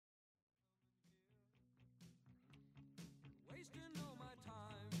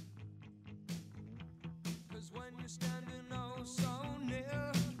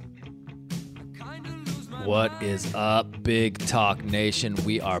What is up, Big Talk Nation?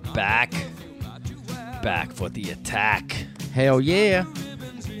 We are back for the attack. Hell yeah.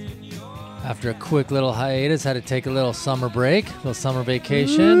 After a quick little hiatus, had to take a little summer break, a little summer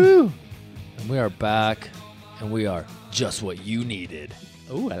vacation. Woo! And we are back, and we are just what you needed.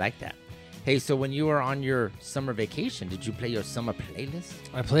 Ooh, I like that. Hey, so when you were on your summer vacation, did you play your summer playlist?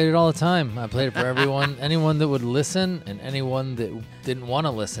 I played it all the time. I played it for everyone, anyone that would listen, and anyone that didn't want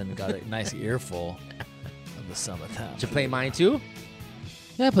to listen got a nice earful of the summertime. Did you play mine too?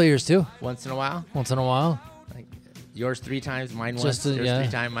 Yeah, I play yours too. Once in a while? Once in a while. Like yours 3 times, mine Just once. Yours yeah.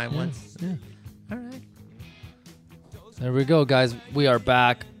 3 times, mine once. Yeah. All right. There we go, guys. We are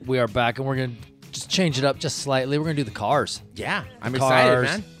back, and we're going to just change it up just slightly. We're going to do the Cars. Yeah, I'm excited,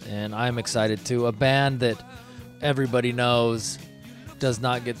 man. And I'm excited too. A band that everybody knows does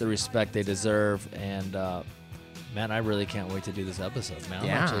not get the respect they deserve. And, man, I really can't wait to do this episode, man.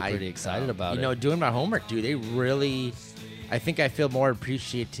 Yeah, I'm actually pretty excited about it. You know, doing my homework, dude, they really, I think I feel more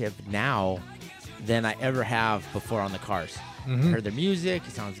appreciative now than I ever have before on the Cars. Mm-hmm. I heard their music,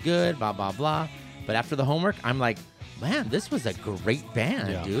 it sounds good, blah, blah, blah. But after the homework, I'm like, man, this was a great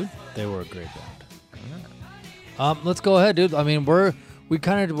band, dude. They were a great band. Let's go ahead, dude. I mean, we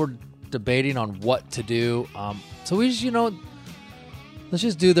kind of were debating on what to do. So we just, let's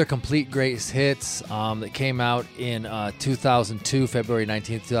just do their complete greatest hits that came out in 2002, February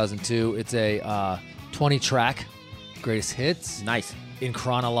 19th, 2002. It's a 20-track greatest hits. Nice. In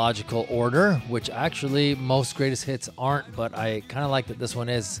chronological order, which actually most greatest hits aren't, but I kind of like that this one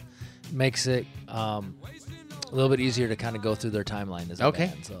makes it a little bit easier to kind of go through their timeline as a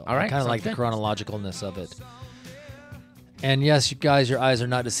band. So all right. I kind of like the chronologicalness of it. And yes, you guys, your eyes are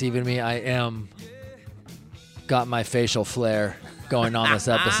not deceiving me. I am got my facial flair going on this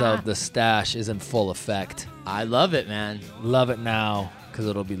episode. The stash is in full effect. I love it, man. Love it now, because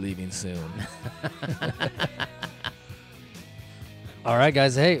it'll be leaving soon. All right,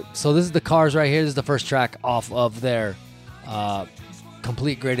 guys. Hey, so this is the Cars right here. This is the first track off of their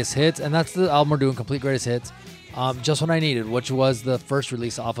Complete Greatest Hits. And that's the album we're doing, Complete Greatest Hits. Just What I Needed, which was the first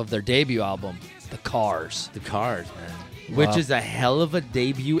release off of their debut album, The Cars. The Cars, man. Which is a hell of a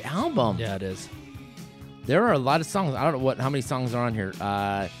debut album. Yeah, it is. There are a lot of songs. I don't know how many songs are on here.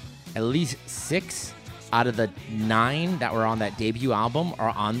 At least 6 out of the 9 that were on that debut album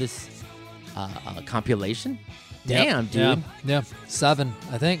are on this compilation. Damn, dude. Yeah. 7,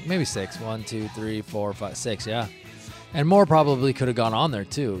 I think. Maybe 6. 1, 2, 3, 4, 5, 6. Yeah. And more probably could have gone on there,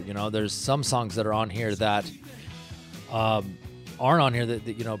 too. There's some songs that are on here that aren't on here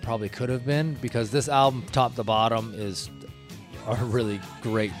that probably could have been, because this album, top to bottom, is a really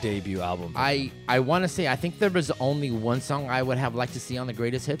great debut album. I want to say, I think there was only one song I would have liked to see on the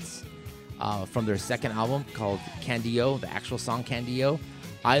greatest hits from their second album called Candio, the actual song Candio.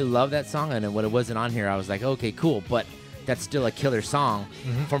 I love that song, and when it wasn't on here, I was like, okay, cool, but that's still a killer song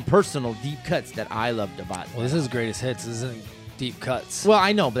from personal deep cuts that I loved about it. Well, this is greatest hits. This isn't deep cuts. Well,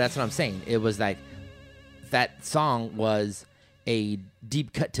 I know, but that's what I'm saying. It was like, that song was a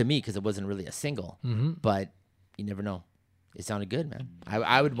deep cut to me because it wasn't really a single, but you never know. It sounded good, man.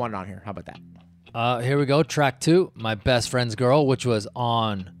 I would want it on here. How about that? Here we go. Track 2, My Best Friend's Girl, which was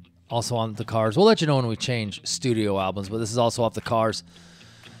also on the Cars. We'll let you know when we change studio albums, but this is also off the Cars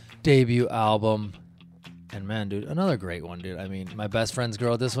debut album. And man, dude, another great one, dude. I mean, My Best Friend's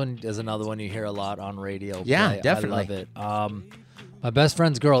Girl. This one is another one you hear a lot on radio. Yeah, definitely. I love it. My Best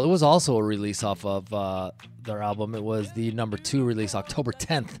Friend's Girl. It was also a release off of their album. It was the number 2 release, October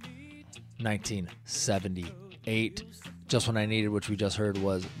 10th, 1978. Just When I Needed, which we just heard,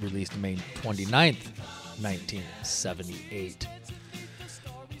 was released May 29th, 1978. Do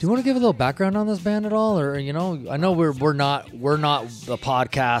you want to give a little background on this band at all, or I know we're not the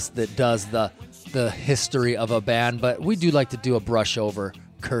podcast that does the history of a band, but we do like to do a brush over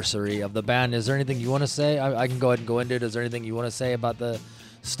cursory of the band. Is there anything you want to say? I can go ahead and go into it. Is there anything you want to say about the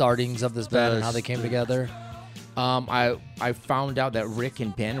startings of this band and how they came together? I found out that Rick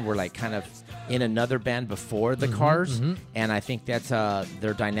and Ben were like kind of in another band before the Cars, and I think that's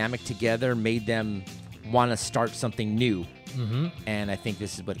their dynamic together made them want to start something new. And I think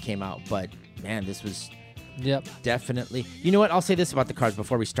this is what came out. But man, this was definitely. You know what? I'll say this about the Cars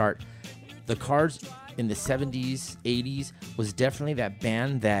before we start. The Cars in the 70s, 80s was definitely that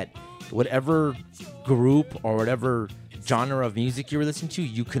band that whatever group or whatever genre of music you were listening to,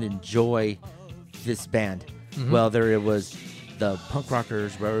 you could enjoy this band. Whether it was the punk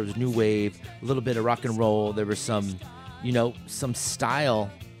rockers, whether it was new wave, a little bit of rock and roll, there was some, some style,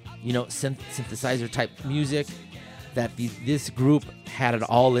 synthesizer type music that this group had it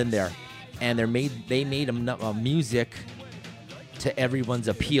all in there. and they made a music to everyone's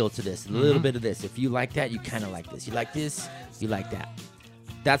appeal to this. A little bit of this. If you like that, you kind of like this. You like this, you like that.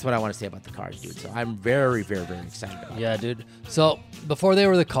 That's what I want to say about the Cars, dude. So I'm very, very, very excited about it. Yeah, dude. So before they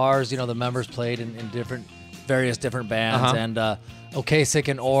were the Cars, you know, the members played in various different bands, and OK, Sick,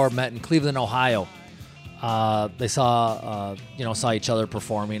 and Orr met in Cleveland, Ohio. They saw each other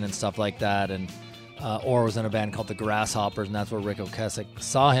performing and stuff like that, and Orr was in a band called the Grasshoppers, and that's where Rick Ocasek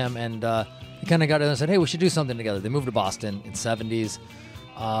saw him, and he kind of got in and said, hey, we should do something together. They moved to Boston in the 70s.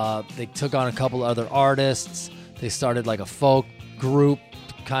 They took on a couple other artists. They started like a folk group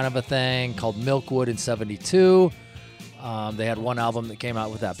kind of a thing called Milkwood in 72. They had one album that came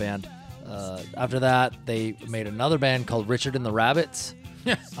out with that band. After that, they made another band called Richard and the Rabbits.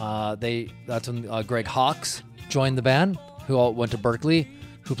 That's when Greg Hawkes joined the band, who all went to Berkeley,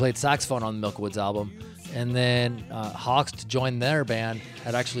 who played saxophone on Milkwood's album. And then Hawkes, to join their band,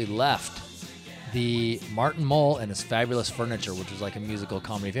 had actually left the Martin Mull and His Fabulous Furniture, which was like a musical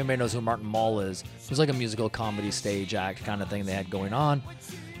comedy. If anybody knows who Martin Mull is, it was like a musical comedy stage act kind of thing they had going on.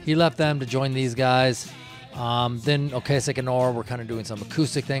 He left them to join these guys. Then Ocasek and Orr were kind of doing some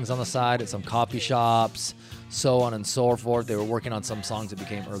acoustic things on the side at some coffee shops, so on and so forth. They were working on some songs that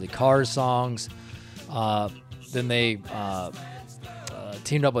became early Cars songs. Then they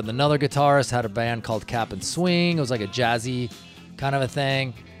teamed up with another guitarist, had a band called Cap and Swing. It was like a jazzy kind of a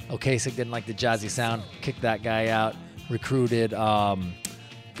thing. Ocasek didn't like the jazzy sound, kicked that guy out, recruited a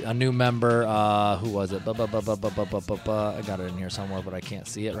new member. Who was it? I got it in here somewhere, but I can't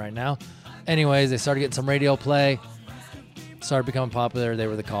see it right now. Anyways, they started getting some radio play, started becoming popular. They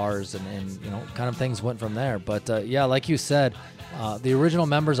were the Cars, and kind of things went from there. But yeah, like you said, the original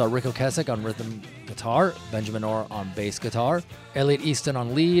members are Rick Ocasek on rhythm guitar, Benjamin Orr on bass guitar, Elliot Easton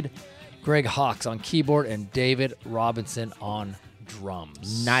on lead, Greg Hawkes on keyboard, and David Robinson on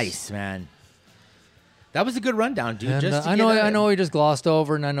drums. Nice, man. That was a good rundown, dude. And, just I know we just glossed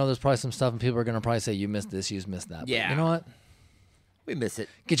over, and I know there's probably some stuff, and people are gonna probably say you missed this, you missed that. Yeah. But you know what? We miss it.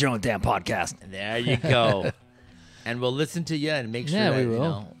 Get your own damn podcast. There you go. And we'll listen to you and make sure that we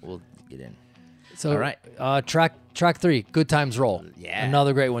will. We'll get in. So, all right. Track 3, Good Times Roll. Yeah.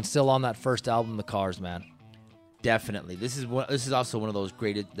 Another great one. Still on that first album, The Cars, man. Definitely. This is also one of those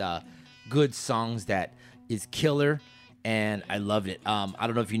great, good songs that is killer, and I loved it. I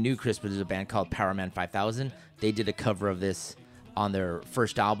don't know if you knew, Chris, but there's a band called Powerman 5000. They did a cover of this on their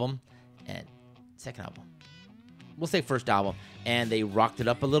first album and second album. We'll say first album, and they rocked it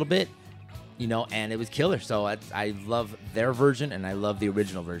up a little bit, and it was killer. So I love their version, and I love the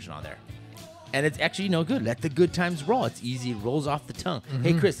original version on there. And it's actually, good. Let the good times roll. It's easy. It rolls off the tongue. Mm-hmm.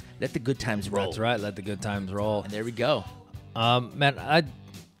 Hey, Chris, let the good times roll. That's right. Let the good times roll. And there we go. Man, I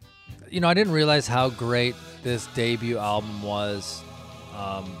didn't realize how great this debut album was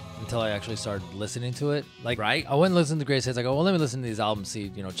until I actually started listening to it. Like, right? I went and listened to Greatest Hits. I go, well, let me listen to these albums, see,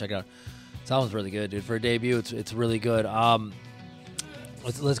 check it out. This album's really good, dude. For a debut, it's really good.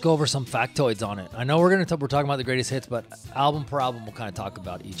 Let's go over some factoids on it. I know we're talking about the greatest hits, but album per album, we'll kind of talk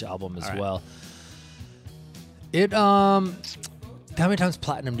about each album as well. How many times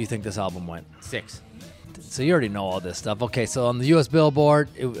platinum do you think this album went? 6. So you already know all this stuff. Okay, so on the U.S. Billboard,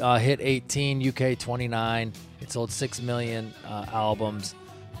 it hit 18, UK 29. It sold 6 million albums.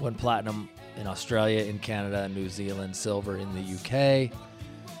 Went platinum in Australia, in Canada, New Zealand, silver in the UK.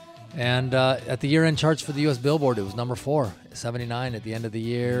 And at the year-end charts for the U.S. Billboard, it was number 4, 79 at the end of the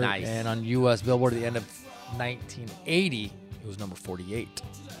year. Nice. And on U.S. Billboard at the end of 1980, it was number 48.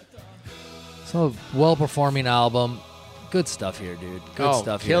 So, well-performing album. Good stuff here, dude. Good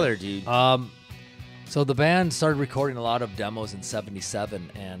stuff killer, here. Dude. So the band started recording a lot of demos in 77.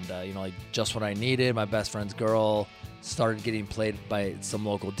 And, like Just What I Needed, My Best Friend's Girl, started getting played by some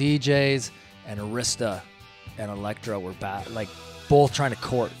local DJs. And Arista and Elektra were both trying to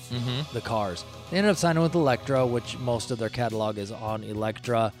court the Cars. They ended up signing with Elektra, which most of their catalog is on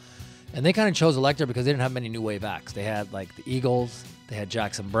Elektra. And they kind of chose Elektra because they didn't have many new wave acts. They had the Eagles, they had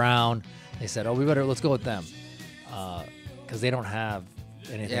Jackson Brown. They said, let's go with them. Because they don't have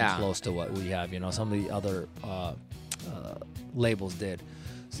anything close to what we have. Some of the other labels did.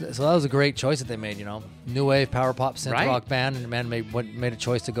 So that was a great choice that they made, New wave, power pop, synth rock band. And the man made a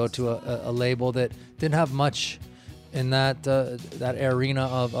choice to go to a label that didn't have much in that arena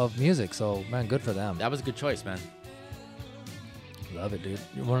of music. So, man, good for them. That was a good choice, man. Love it, dude.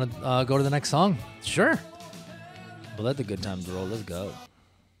 You want to go to the next song? Sure. But let the good times roll. Let's go.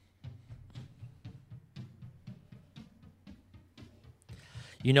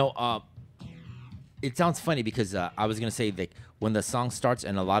 It sounds funny because I was going to say, when the song starts,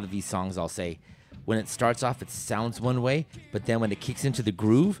 and a lot of these songs I'll say, when it starts off, it sounds one way, but then when it kicks into the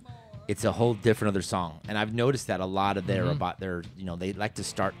groove, it's a whole different other song. And I've noticed that a lot of they like to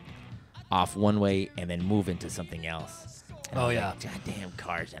start off one way and then move into something else. And Oh, I'm yeah. like, goddamn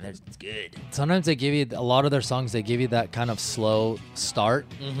Cars, and it's good. Sometimes they give you a lot of their songs. They give you that kind of slow start,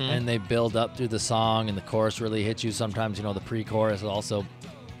 Mm-hmm. and they build up through the song, and the chorus really hits you. Sometimes the pre-chorus also.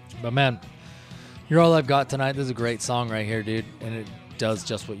 But man, you're all I've got tonight. This is a great song right here, dude, and it does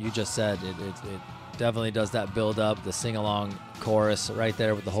just what you just said. It definitely does that build up, the sing along chorus right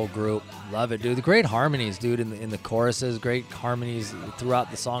there with the whole group. Love it, dude. The great harmonies, dude, in the choruses. Great harmonies throughout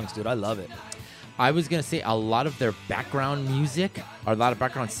the songs, dude. I love it. I was going to say a lot of their background music or a lot of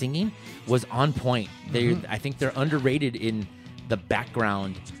background singing was on point. I think they're underrated in the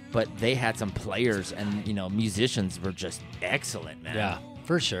background, but they had some players and, musicians were just excellent, man. Yeah,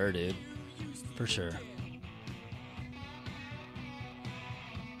 for sure, dude. For sure.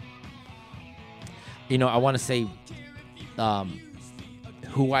 I want to say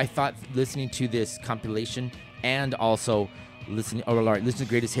who I thought listening to this compilation and also listening to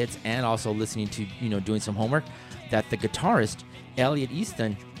Greatest Hits and also listening to, doing some homework, that the guitarist, Elliot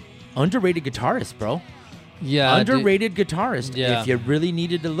Easton, underrated guitarist, bro. Yeah, underrated guitarist. Yeah. If you really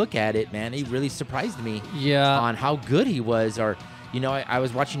needed to look at it, man, he really surprised me. Yeah. On how good he was. Or, I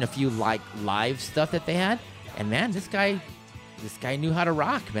was watching a few live stuff that they had, and man, this guy knew how to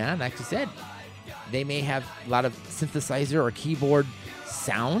rock, man. Like you said, they may have a lot of synthesizer or keyboard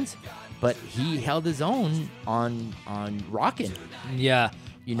sounds, but he held his own on rocking. Yeah.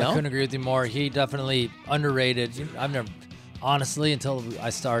 I I couldn't agree with you more. He definitely underrated. I've never, honestly, until I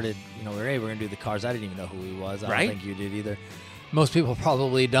started, we're going to do the Cars, I didn't even know who he was. I Right? don't think you did either. Most people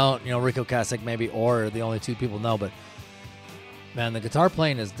probably don't. Rico Kasich maybe, or the only two people know. But, man, the guitar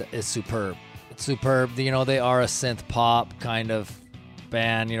playing is superb. It's superb. They are a synth pop kind of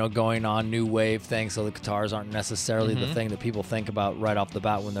band, going on new wave thing, so the guitars aren't necessarily the thing that people think about right off the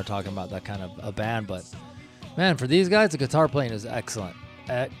bat when they're talking about that kind of a band. But, man, for these guys, the guitar playing is excellent.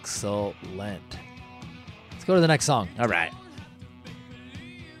 Excellent. Let's go to the next song. All right.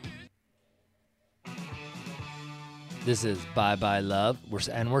 This is Bye Bye Love.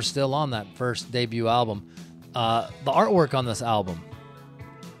 We're still on that first debut album. The artwork on this album,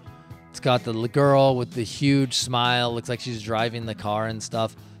 it's got the girl with the huge smile. Looks like she's driving the car and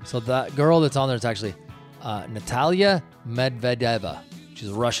stuff. So that girl that's on there is actually Natalia Medvedeva. She's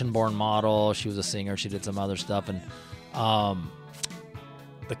a Russian-born model. She was a singer. She did some other stuff. And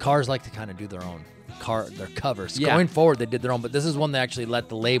the Cars like to kind of do their covers. Yeah. Going forward, they did their own. But this is one they actually let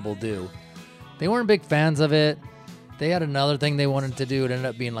the label do. They weren't big fans of it. They had another thing they wanted to do. It ended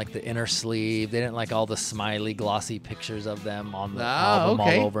up being like the inner sleeve. They didn't like all the smiley, glossy pictures of them on the album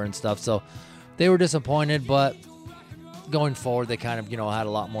all over and stuff. So they were disappointed, but going forward, they kind of, had a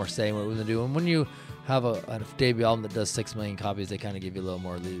lot more say in what we're going to do. And when you have a debut album that does 6 million copies, they kind of give you a little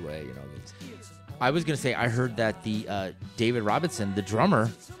more leeway, I was going to say, I heard that the David Robinson, the drummer,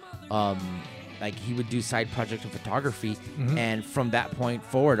 he would do side project of photography, and from that point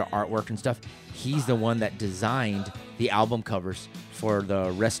forward, artwork and stuff, he's the one that designed the album covers for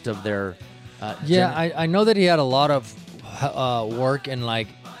the rest of their. I know that he had a lot of work in the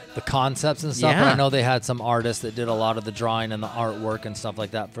concepts and stuff. Yeah. And I know they had some artists that did a lot of the drawing and the artwork and stuff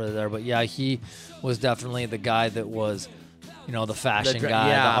like that for there. But yeah, he was definitely the guy that was, the fashion guy,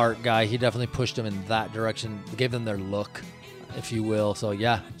 the art guy. He definitely pushed them in that direction, gave them their look, if you will. So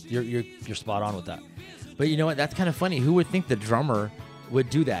yeah, you're spot on with that. But you know what? That's kind of funny. Who would think the drummer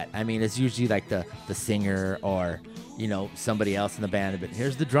would do that? I mean, it's usually like the singer or somebody else in the band. But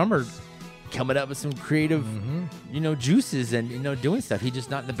here's the drummer coming up with some creative, juices and doing stuff. He's just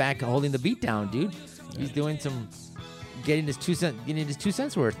not in the back holding the beat down, dude. He's doing getting his 2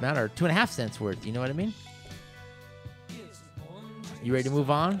 cents worth, man, or 2.5 cents worth. You know what I mean? You ready to move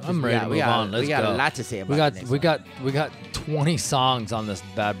on? I'm ready to move on. Let's we got go. a lot to say about it. We got 20 songs on this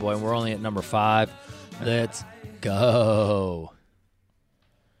bad boy, and we're only at number 5. Let's go.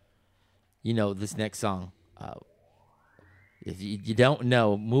 This next song, if you don't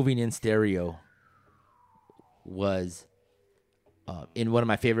know, Moving in Stereo was in one of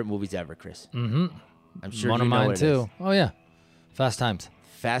my favorite movies ever, Chris. Mm-hmm. I'm sure one of mine too. Oh yeah, Fast Times.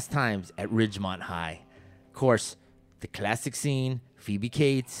 Fast Times at Ridgemont High. Of course, the classic scene, Phoebe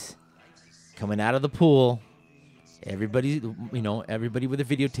Cates coming out of the pool. Everybody with a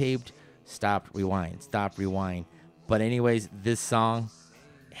videotaped. Stop, rewind. But anyways, this song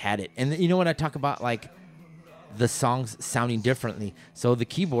had it. And when I talk about the songs sounding differently. So the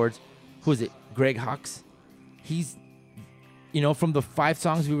keyboards, who is it? Gregg Hawkes. He's, from the 5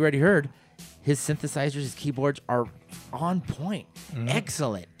 songs we already heard, his synthesizers, his keyboards are on point.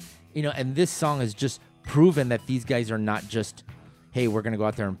 Excellent. And this song has just proven that these guys are not just, hey, we're going to go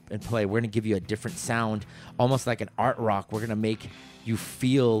out there and play. We're going to give you a different sound, almost like an art rock. We're going to make you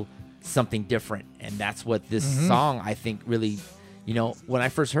feel something different. And that's what this song, I think, really, you know, when I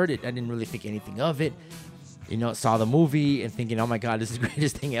first heard it, I didn't really think anything of it. You know, saw the movie and thinking, oh my God, this is the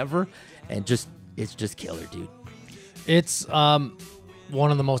greatest thing ever. And it's just killer, dude. It's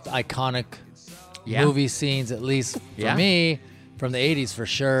one of the most iconic movie scenes, at least for me, from the 80s for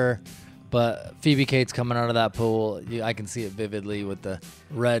sure. But Phoebe Cates coming out of that pool, I can see it vividly with the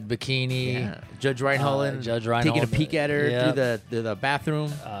red bikini. Yeah. Judge Reinhold taking a peek at her through the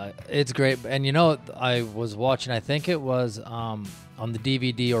bathroom. It's great. And, you know, I was watching, I think it was on the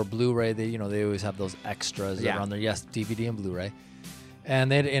DVD or Blu-ray. They always have those extras that are on there. Yes, DVD and Blu-ray. And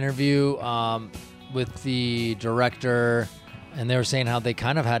they had an interview with the director, and they were saying how they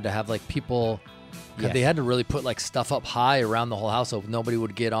kind of had to have, like, people... Yes. They had to really put like stuff up high around the whole house so nobody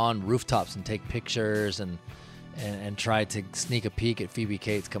would get on rooftops and take pictures and try to sneak a peek at Phoebe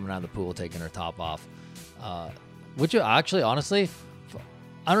Cates coming out of the pool taking her top off. Which actually, honestly,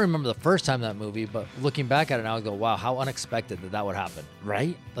 I don't remember the first time that movie, but looking back at it now, I go, wow, how unexpected that would happen.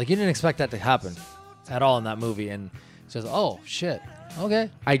 Right? Like you didn't expect that to happen at all in that movie. And it's just, oh, shit. Okay.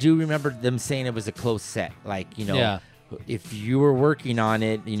 I do remember them saying it was a close set. Like, you know, if you were working on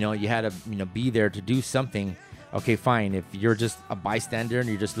it, you know, you had to, you know, be there to do something. Okay, fine. If you're just a bystander and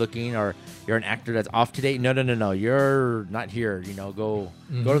you're just looking, or you're an actor that's off today, no, you're not here. You know, go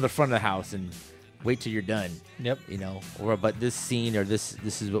to the front of the house and wait till you're done. Yep. You know, but this scene or this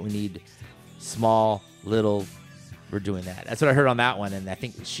is what we need. Small, little. We're doing that. That's what I heard on that one, and I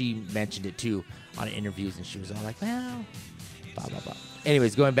think she mentioned it too on interviews, and she was all like, well, blah blah blah.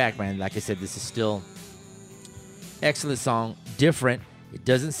 Anyways, going back, man. Like I said, this is still. Excellent song, different. It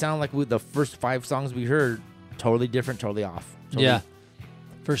doesn't sound like the first 5 songs we heard. Totally different, totally off. Totally. Yeah,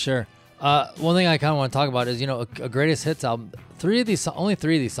 for sure. One thing I kind of want to talk about is, you know, a greatest hits album. Only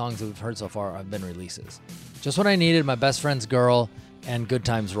 3 of these songs that we've heard so far have been releases. Just What I Needed, My Best Friend's Girl, and Good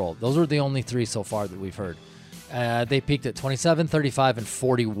Times Roll. Those were the only 3 so far that we've heard. They peaked at 27, 35, and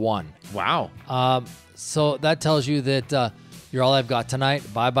 41. Wow. So that tells you that. You're All I've Got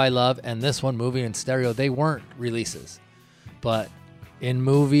Tonight, Bye Bye Love, and this one, Movie in Stereo, they weren't releases. But in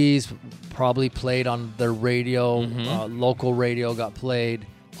movies, probably played on their radio, local radio got played,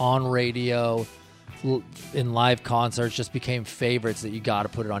 on radio, in live concerts, just became favorites that you got to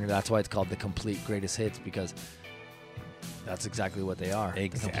put it on here. That's why it's called the Complete Greatest Hits, because that's exactly what they are. Exactly.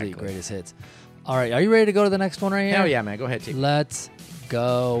 The Complete Greatest Hits. All right, are you ready to go to the next one right here? Hell yeah, man. Go ahead, take it. Let's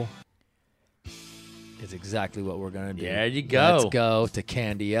go. Is exactly what we're going to do. There you go. Let's go to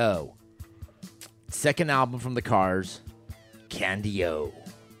Candy-O. Second album from the Cars, Candy-O.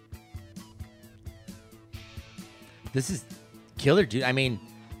 This is killer, dude. I mean,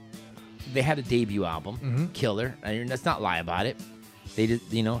 they had a debut album, killer. I mean, let's not lie about it. They did,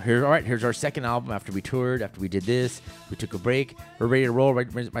 you know, here's our second album after we toured, after we did this. We took a break. We're ready to roll,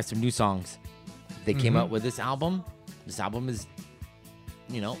 write some new songs. They came out with this album. This album is,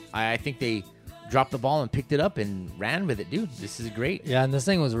 you know, I think they dropped the ball and picked it up and ran with it, dude. This is great. Yeah, and this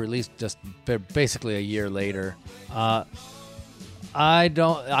thing was released just basically a year later. I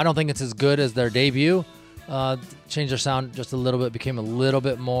don't think it's as good as their debut. Changed their sound just a little bit, became a little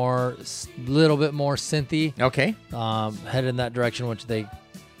bit more synthy. Okay. Headed in that direction, which they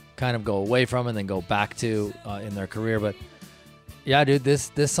kind of go away from and then go back to in their career. But yeah, dude,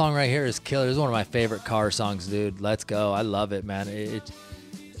 this song right here is killer. This is one of my favorite car songs, dude. Let's go. I love it, man. It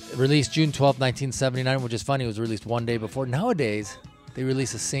released June 12th, 1979, which is funny. It was released one day before. Nowadays, they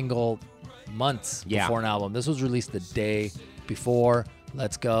release a single months before an album. This was released the day before.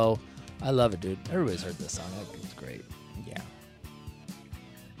 Let's go. I love it, dude. Everybody's heard this song. It's great. Yeah.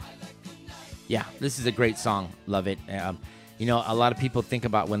 Yeah, this is a great song. Love it. You know, a lot of people think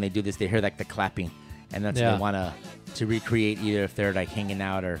about when they do this, they hear like the clapping, and that's what they want to recreate, either if they're like hanging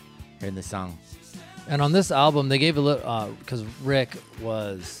out or hearing the song. And on this album, they gave a little, because Rick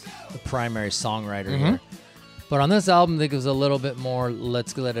was the primary songwriter here. But on this album, they gives a little bit more,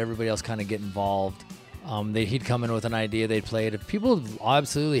 let's let everybody else kind of get involved. He'd come in with an idea, they'd play it. If people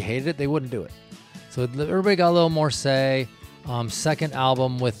absolutely hated it, they wouldn't do it. So everybody got a little more say. Second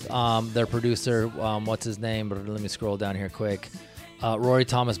album with their producer, what's his name? But let me scroll down here quick. Rory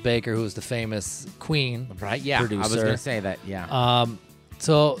Thomas Baker, who was the famous Queen producer. I was going to say that, yeah.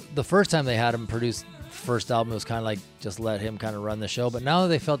 So the first time they had him produce the first album, it was kind of like just let him kind of run the show. But now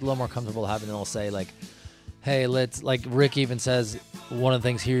they felt a little more comfortable having them all say like, hey, let's, like Rick even says, one of the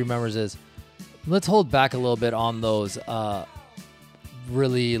things he remembers is, let's hold back a little bit on those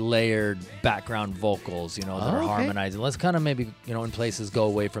really layered background vocals, you know, that are harmonizing. Let's kind of maybe, you know, in places go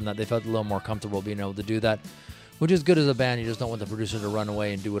away from that. They felt a little more comfortable being able to do that, which is good as a band. You just don't want the producer to run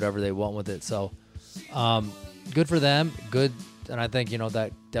away and do whatever they want with it. So, good for them. Good, and I think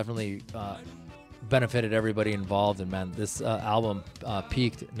that definitely benefited everybody involved. And man, this album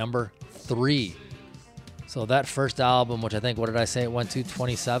peaked number 3. So that first album, which I think, what did I say, it went to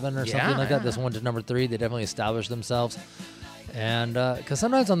 27 or something like that. This one to number 3. They definitely established themselves. And because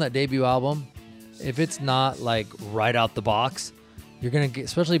sometimes on that debut album, if it's not like right out the box, you're gonna get,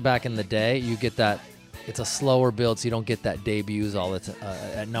 especially back in the day, you get that. It's a slower build, so you don't get that debuts all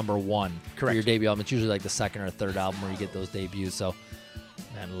at number 1. Correct. For your debut album. It's usually like the second or third album where you get those debuts. So,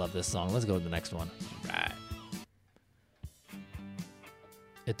 man, I love this song. Let's go to the next one. Right.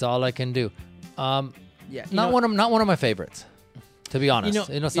 It's All I Can Do. Yeah. Not one of my favorites, to be honest.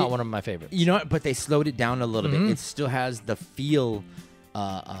 It's not one of my favorites. You know what? But they slowed it down a little bit. It still has the feel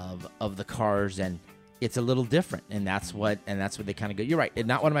of the Cars, and it's a little different, and that's what they kind of go. You're right. It's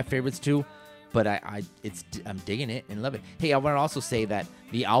not one of my favorites too, but I'm digging it and love it. Hey, I want to also say that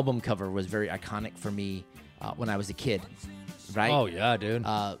the album cover was very iconic for me when I was a kid. Right? Oh yeah, dude.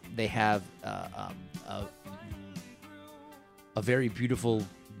 They have a very beautiful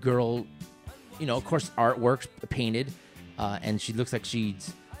girl. Of course, artwork painted, and she looks like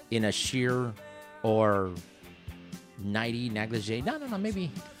she's in a sheer or nighty negligee. No, maybe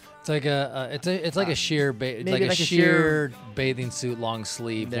it's like it's like a sheer like a sheer bathing suit, long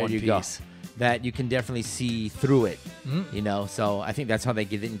sleeve, there one you piece. Go. That you can definitely see through it. So I think that's how they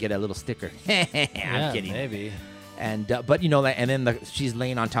didn't get a little sticker. I'm kidding. Maybe. And but and then she's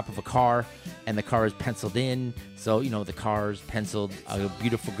laying on top of a car, and the car is penciled in. So the car's penciled. A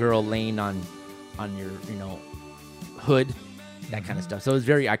beautiful girl laying on your hood, that kind of stuff. So it was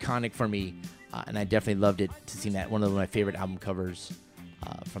very iconic for me, and I definitely loved it to see that. One of my favorite album covers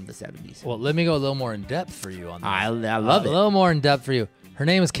from the 70s. Well, let me go a little more in depth for you on that. I love it. A little more in depth for you. Her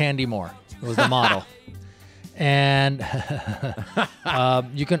name is Candy Moore. It was the model. And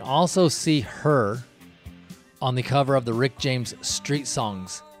you can also see her on the cover of the Rick James Street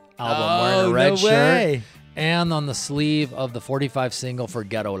Songs album, wearing a red shirt, and on the sleeve of the 45 single for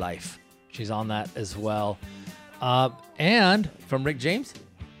Ghetto Life. She's on that as well. And from Rick James?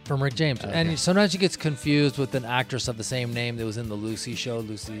 From Rick James. Okay. And sometimes she gets confused with an actress of the same name that was in the Lucy show,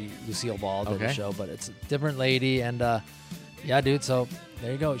 Lucille Ball did the show, but it's a different lady. And yeah, dude, so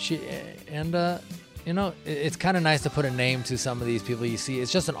there you go. It's kind of nice to put a name to some of these people you see.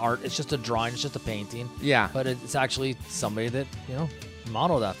 It's just an art, it's just a drawing, it's just a painting. Yeah. But it's actually somebody that,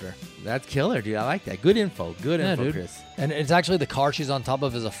 modeled after. That's killer, dude. I like that. Good info. Good info, dude. Chris. And it's actually the car she's on top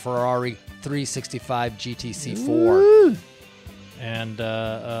of is a Ferrari 365 GTC4. Woo! And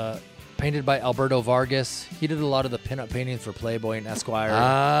painted by Alberto Vargas. He did a lot of the pinup paintings for Playboy and Esquire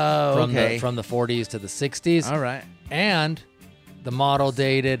from the 40s to the 60s. All right. And the model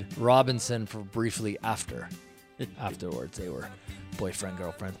dated Robinson for briefly afterwards. They were boyfriend,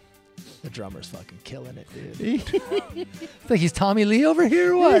 girlfriend. The drummer's fucking killing it, dude. It's like he's Tommy Lee over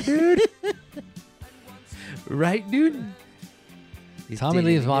here or what, dude? Right, dude? Tommy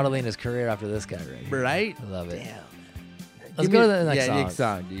Lee's modeling his career after this guy right here. Right? I love it. Damn. Let's go to the next song. Next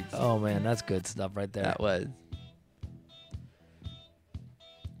song, dude. Oh, man, that's good stuff right there. That was.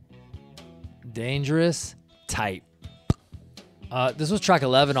 Dangerous Type. This was track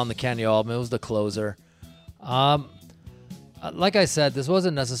 11 on the Candy album. It was the closer. Like I said, this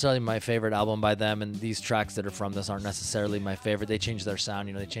wasn't necessarily my favorite album by them, and these tracks that are from this aren't necessarily my favorite. They changed their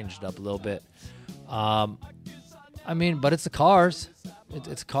sound, they changed it up a little bit. But it's the Cars.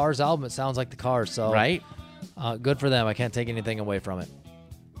 It's a Cars album. It sounds like the Cars, so right. Good for them. I can't take anything away from it.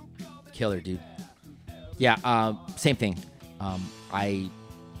 Killer, dude. Yeah, same thing. I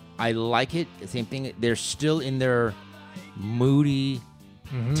like it. Same thing. They're still in their moody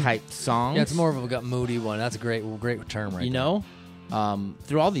type songs. Yeah, it's more of a moody one. That's a great term, right?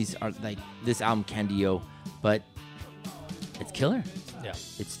 Through all these are like this album Candio, but it's killer. Yeah,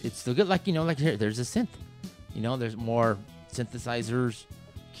 it's still good. Like like here, there's a synth. There's more synthesizers,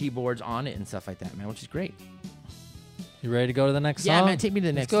 keyboards on it and stuff like that, man, which is great. You ready to go to the next song? Yeah, man, take me to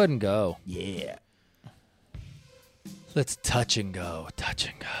the next. Let's go ahead and go. Yeah. Let's touch and go. Touch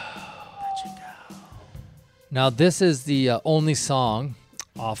and go. Touch and go. Now, this is the only song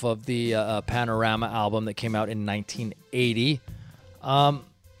off of the Panorama album that came out in 1980.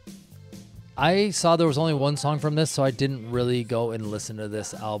 I saw there was only one song from this, so I didn't really go and listen to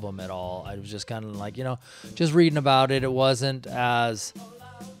this album at all. I was just kind of like, just reading about it. It wasn't as...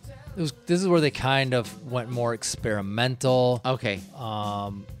 This is where they kind of went more experimental. Okay.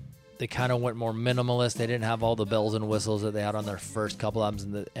 They kind of went more minimalist. They didn't have all the bells and whistles that they had on their first couple albums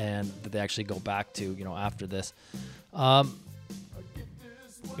and that they actually go back to, after this.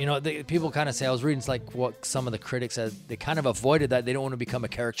 people kind of say, I was reading it's like what some of the critics said, they kind of avoided that. They don't want to become a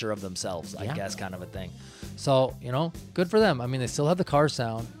caricature of themselves, I guess, kind of a thing. So, good for them. I mean, they still have the car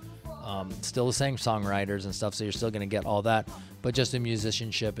sound, still the same songwriters and stuff, so you're still going to get all that. But just the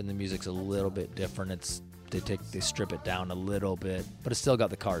musicianship and the music's a little bit different. They strip it down a little bit, but it's still got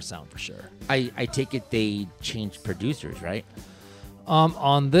the car sound for sure. I take it they changed producers, right?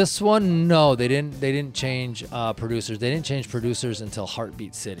 On this one, no, they didn't change producers. They didn't change producers until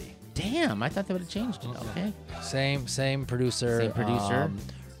Heartbeat City. Damn, I thought they would have changed it. Okay. Same producer. Same producer.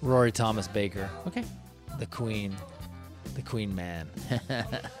 Rory Thomas Baker. Okay. The Queen man.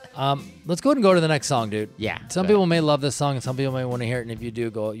 Let's go ahead and go to the next song, dude. Yeah. Some people may love this song, and some people may want to hear it. And if you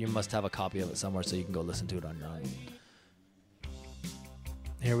do, you must have a copy of it somewhere so you can go listen to it on your own.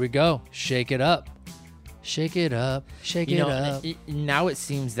 Here we go. Shake it up. Shake it up. Shake it up. Now it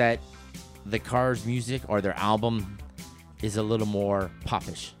seems that the Cars' music or their album is a little more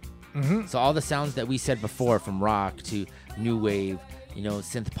popish. Mm-hmm. So all the sounds that we said before, from rock to new wave,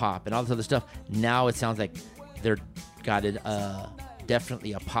 synth pop and all this other stuff, now it sounds like they're got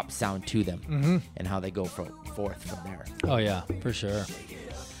definitely a pop sound to them, and how they go forth from there. Oh yeah, for sure.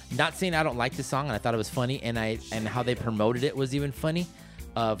 Not saying I don't like the song, and I thought it was funny, and how they promoted it was even funny.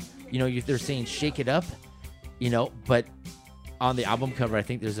 They're saying "shake it up," but on the album cover, I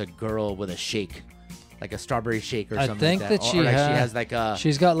think there's a girl with a shake, like a strawberry shake or something. I think like that she has like a.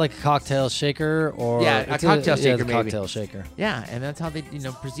 She's got like a cocktail shaker or a cocktail shaker, maybe. Cocktail shaker. Yeah, and that's how they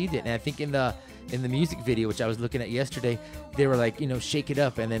proceed it. And I think in the music video, which I was looking at yesterday, they were like, shake it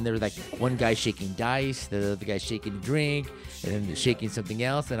up, and then there was like one guy shaking dice, the other guy shaking a drink, and then shaking something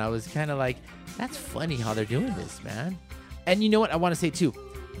else, and I was kind of like, that's funny how they're doing this, man. And you know what I want to say too,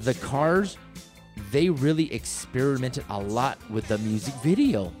 the Cars, they really experimented a lot with the music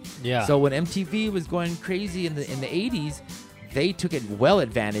video. Yeah. So when MTV was going crazy in the 80s, they took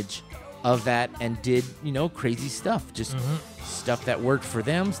advantage of that and did crazy stuff, just stuff that worked for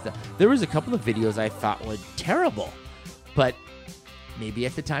them. There was a couple of videos I thought were terrible, but maybe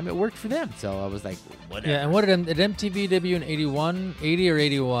at the time it worked for them. So I was like, whatever. Yeah, and what did MTV debut in 80 or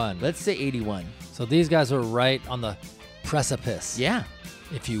 81? Let's say 81. So these guys were right on the precipice, Yeah.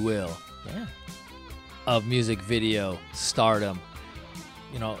 if you will, Yeah. of music video stardom.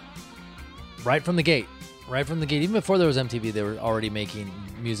 Right from the gate. Even before there was MTV, they were already making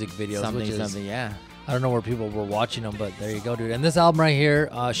music videos. Something, yeah. I don't know where people were watching them, but there you go, dude. And this album right here,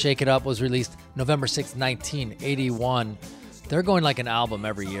 Shake It Up, was released November 6th, 1981. They're going like an album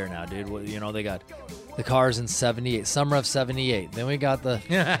every year now, dude. They got the Cars in 78, summer of 78. Then we got the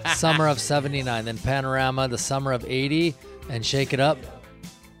summer of 79. Then Panorama, the summer of 80. And Shake It Up,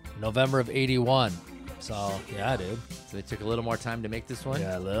 November of 81. So, yeah, dude. So they took a little more time to make this one?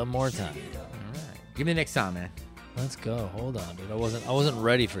 Yeah, a little more time. All right. Give me the next song, man. Let's go. Hold on, dude. I wasn't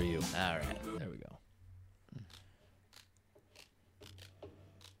ready for you. All right. There we go.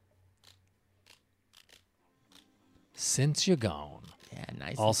 Since You're Gone. Yeah,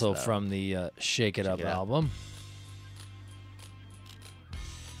 nice. Also from the Shake It Up album.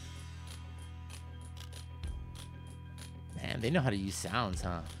 Man, they know how to use sounds,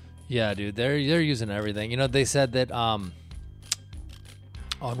 huh? Yeah, dude. They're using everything. They said that on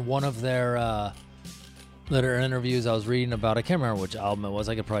one of their later interviews I was reading about, I can't remember which album it was.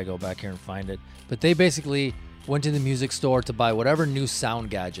 I could probably go back here and find it. But they basically went to the music store to buy whatever new sound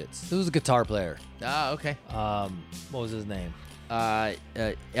gadgets. This was a guitar player. Oh, okay. What was his name?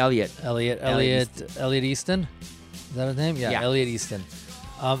 Elliot. Elliot Easton. Is that his name? Yeah. Elliot Easton.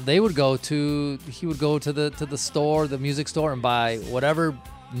 He would go to the store, the music store, and buy whatever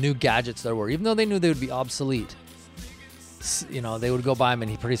new gadgets there were, even though they knew they would be obsolete. They would go buy them,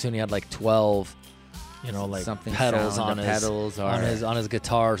 and pretty soon he had like 12, like something pedals on his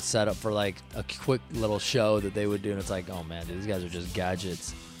guitar set up for like a quick little show that they would do. And it's like, oh man, dude, these guys are just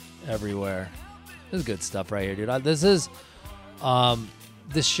gadgets everywhere. This is good stuff right here, dude. This is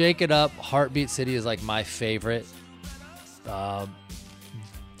this Shake It Up, Heartbeat City is like my favorite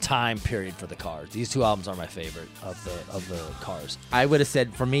time period for the Cars. These two albums are my favorite of the Cars. I would have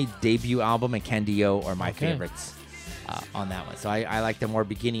said, for me, debut album and Candio are my favorites on that one. So I like the more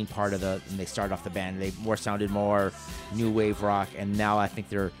beginning part of when they started off the band. They sounded more new wave rock, and now I think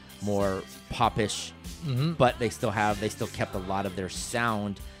they're more popish, but they still kept a lot of their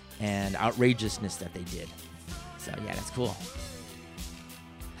sound and outrageousness that they did. So yeah, that's cool.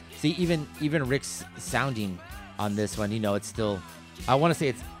 See, even Rick's sounding on this one, it's still, I want to say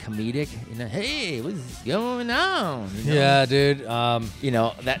it's comedic. Hey, what's going on? Yeah, dude.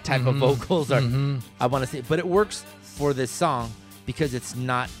 That type of vocals are. I want to say, but it works for this song because it's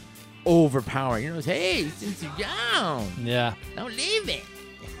not overpowering. It's, hey, since you're down, yeah, don't leave it.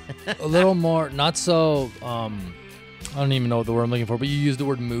 a little more, not so. I don't even know what the word I'm looking for, but you used the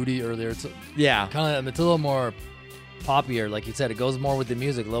word moody earlier. It's Yeah. kind of. It's a little more poppier, like you said. It goes more with the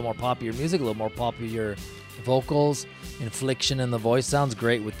music. A little more poppier music. A little more poppier vocals, inflection in the voice. Sounds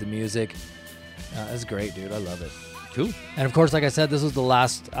great with the music. It's great, dude. I love it. Cool. And of course, like I said, this was the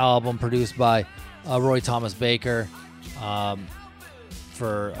last album produced by Roy Thomas Baker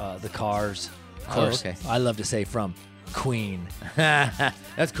for the Cars. Of course, okay. I love to say from Queen.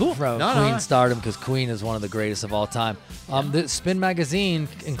 That's cool. From Queen stardom, because Queen is one of the greatest of all time. The Spin Magazine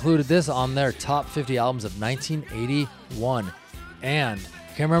included this on their top 50 albums of 1981. And I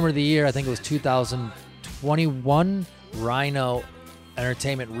can't remember the year. I think it was 2021. Rhino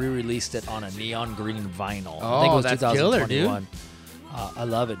Entertainment re-released it on a neon green vinyl. Oh, I think it was that's 2021. killer, dude. I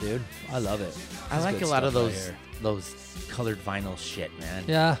love it, dude. I love it. I That's like good a lot of stuff right those here. those colored vinyl shit, man.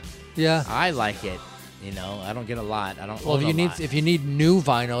 Yeah. I like it. You know, I don't get a lot. I don't. Well, own a lot. if you need new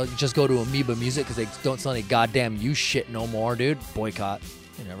vinyl, just go to Amoeba Music because they don't sell any goddamn you shit no more, dude. Boycott.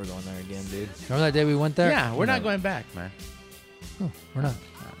 You're never going there again, dude. Remember that day we went there? Yeah, we're not going back, man. We're not.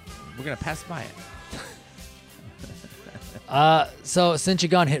 We're gonna pass by it. So Since You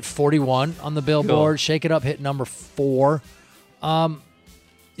Gone hit 41 on the Billboard. Cool. Shake It Up hit number 4. You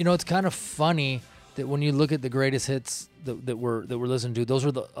know, it's kind of funny that when you look at the greatest hits that we're listening to, those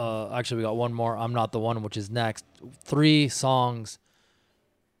were the actually we got one more. I'm Not the One, which is next. 3 songs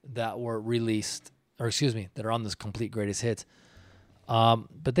that were released, or excuse me, that are on this complete greatest hits.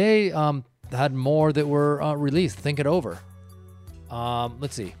 But they had more that were released. Think It Over.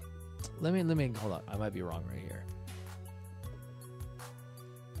 Let's see. Let me hold on. I might be wrong right here.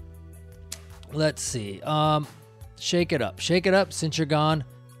 Let's see. Shake It Up. Shake It Up, Since You're Gone,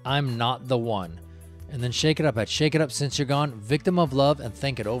 I'm Not the One. And then Shake It Up had Shake It Up, Since You're Gone, Victim of Love, and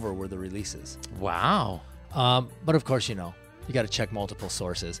Think It Over were the releases. Wow. But of course, you know, you got to check multiple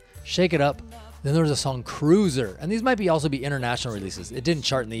sources. Shake It Up. Then there was a song Cruiser. And these might also be international releases. It didn't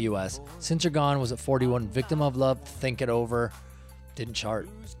chart in the U.S. Since You're Gone was at 41. Victim of Love, Think It Over, didn't chart.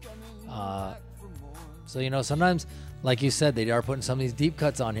 So, you know, sometimes, like you said, they are putting some of these deep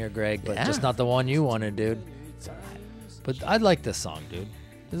cuts on here, Greg, but just not the one you wanted, dude. It's all right. But I like this song, dude.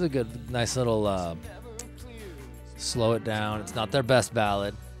 This is a good, nice little slow it down. It's not their best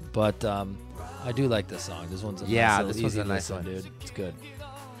ballad, but I do like this song. This one's a nice this was a nice listen, dude. It's good.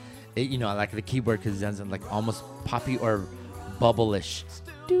 You know, I like the keyboard because it sounds like almost poppy or bubble-ish.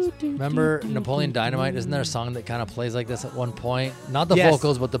 Remember Napoleon Dynamite? Isn't there a song that kind of plays like this at one point? Not the Yes.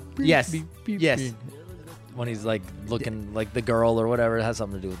 vocals, but the beep, Yes. beep, beep, Yes. beep. When he's like looking like the girl or whatever. It has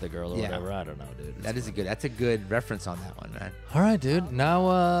something to do with the girl or Yeah. whatever. I don't know, dude. It's That's a good reference on that one, man. all right, dude.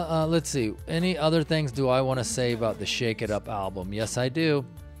 Now, let's see. Any other things do I want to say about the Shake It Up album? Yes, I do.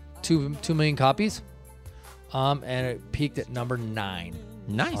 2 million copies. And it peaked at number 9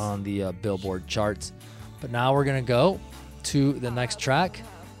 Nice. on the Billboard charts. But now we're gonna go to the next track.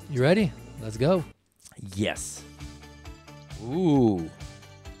 You ready? Let's go. Yes. Ooh.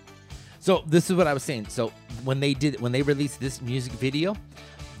 So this is what I was saying. So when they released this music video,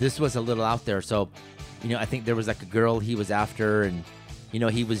 this was a little out there. So, you know, I think there was like a girl he was after, and you know,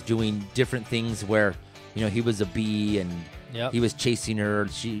 he was doing different things where, you know, he was a bee and Yep. he was chasing her.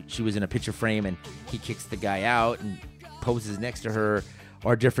 She was in a picture frame, and he kicks the guy out and poses next to her,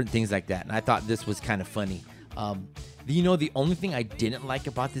 or different things like that. And I thought this was kind of funny. You know, the only thing I didn't like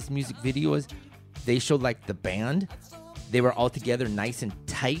about this music video is they showed like the band. They were all together nice and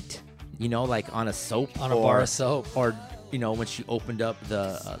tight, you know, like on a soap. On a bar of soap. Or, you know, when she opened up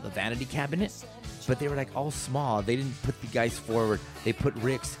the vanity cabinet. But they were like all small. They didn't put the guys forward. They put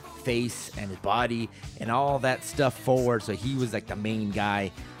Rick's face and his body and all that stuff forward. So he was like the main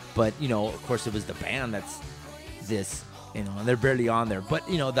guy. But, you know, of course it was the band that's this, you know, and they're barely on there. But,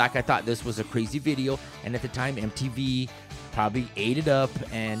 you know, like I thought this was a crazy video. And at the time, MTV probably ate it up,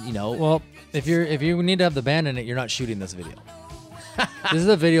 and, you know. Well, if you need to have the band in it, you're not shooting this video. This is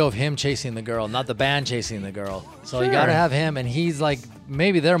a video of him chasing the girl, not the band chasing the girl. So you got to have him, and he's like,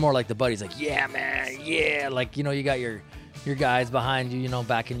 maybe they're more like the buddies, like, yeah, man, yeah. Like, you know, you got your guys behind you, you know,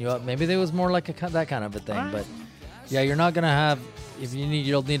 backing you up. Maybe there was more like that kind of a thing. But, yeah, you're not going to have,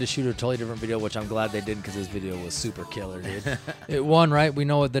 you'll need to shoot a totally different video, which I'm glad they did, because this video was super killer, dude. It won, right? We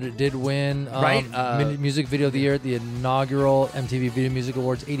know that it did win. Right. Music Video of the Year at the inaugural MTV Video Music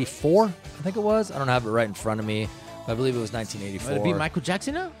Awards, 84, I think it was. I don't have it right in front of me. I believe it was 1984. Would it be Michael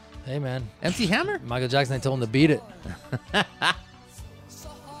Jackson now? Hey, man. MC Hammer? Michael Jackson, they told him to beat it.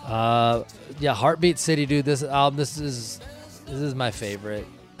 Yeah, Heartbeat City, dude. This album, this is my favorite.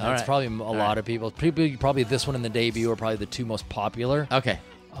 It's right. probably a lot of people. Probably this one and the debut are probably the 2 most popular. Okay.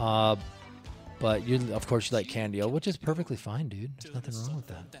 But of course you like Candy-O, which is perfectly fine, dude. There's nothing wrong with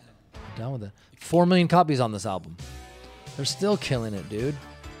that. I'm down with it. 4 million copies on this album. They're still killing it, dude.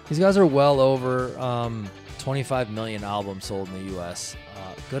 These guys are well over 25 million albums sold in the U.S.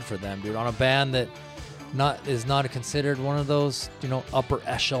 Good for them, dude. On a band that is not considered one of those, upper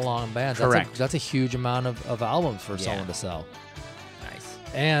echelon bands. Correct. That's a huge amount of albums for someone to sell. Nice.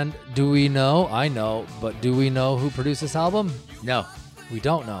 And do we know? I know, but do we know who produced this album? No. We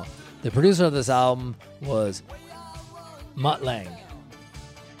don't know. The producer of this album was Mutt Lange.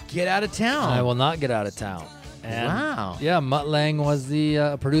 Get out of town. I will not get out of town. And wow. Yeah, Mutt Lange was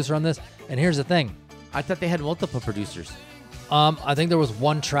the producer on this. And here's the thing. I thought they had multiple producers. I think there was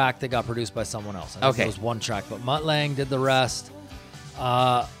one track that got produced by someone else. I think Okay. There was one track, but Mutt Lange did the rest.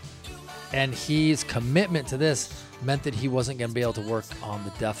 And his commitment to this meant that he wasn't going to be able to work on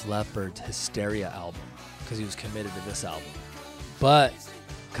the Def Leppard Hysteria album because he was committed to this album. But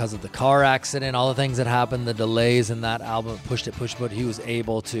because of the car accident, all the things that happened, the delays in that album, pushed it, but he was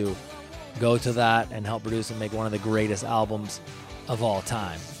able to go to that and help produce and make one of the greatest albums of all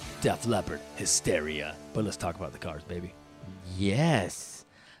time, Def Leppard Hysteria. But let's talk about the cars, baby. Yes.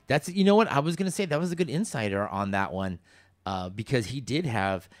 You know what? I was going to say that was a good insider on that one because he did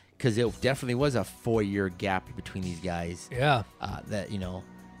have, because it definitely was a 4-year gap between these guys. Yeah. On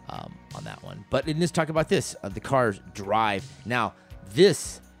that one. But let's talk about this, the cars drive. Now,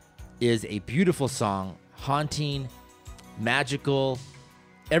 this is a beautiful song, haunting, magical,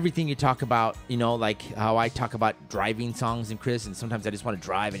 everything you talk about, like how I talk about driving songs and Chris, and sometimes I just want to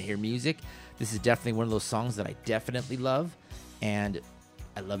drive and hear music. This is definitely one of those songs that I definitely love, and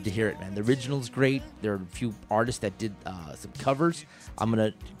I love to hear it, man. The original's great. There are a few artists that did some covers. I'm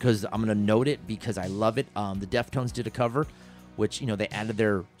gonna note it because I love it. The Deftones did a cover, which they added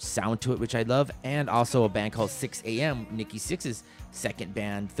their sound to it, which I love, and also a band called 6 a.m. Nikki Sixx's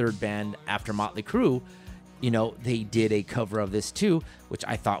third band after Motley Crue. They did a cover of this too, which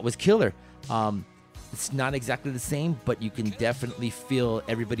I thought was killer. It's not exactly the same, but you can definitely feel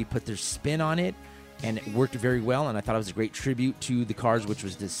everybody put their spin on it, and it worked very well, and I thought it was a great tribute to the Cars, which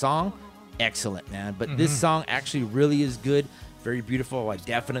was this song. Excellent, man. But this song actually really is good, very beautiful. I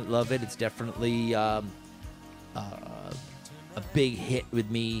definitely love it. It's definitely a big hit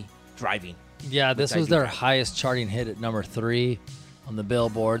with me driving. Yeah, this was their highest charting hit at number 3 on the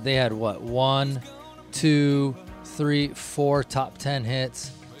Billboard. They had, 1, 2, 3, 4 top 10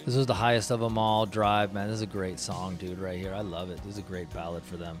 hits. This was the highest of them all. Drive, man. This is a great song, dude, right here. I love it. This is a great ballad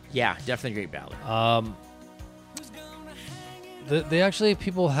for them. Yeah, definitely a great ballad.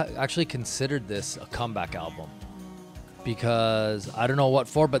 People actually considered this a comeback album because I don't know what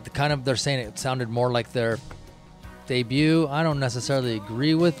for, but they're saying it sounded more like their debut. I don't necessarily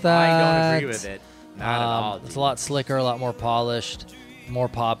agree with that. I don't agree with it. Not at all. It's a lot slicker, a lot more polished, more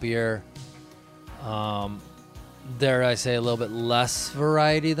poppier. Dare I say a little bit less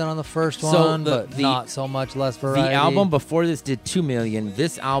variety than on the first one, but not so much less variety. The album before this did 2 million.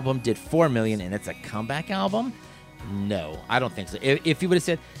 This album did 4 million, and it's a comeback album? No, I don't think so. If you would have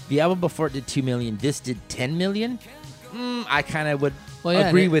said the album before it did 2 million, this did 10 million, I kind of would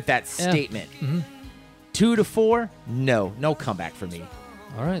agree with that statement. 2 to 4, no comeback for me.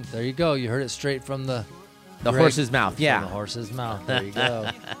 All right, there you go. You heard it straight from the Gregg, horse's mouth. Yeah, the horse's mouth. There you go.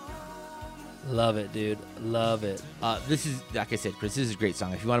 Love it, dude. Love it. This is, like I said, Chris, this is a great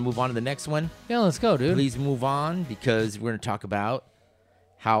song. If you want to move on to the next one, yeah, let's go, dude. Please move on because we're going to talk about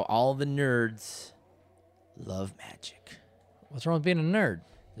how all the nerds love magic. What's wrong with being a nerd?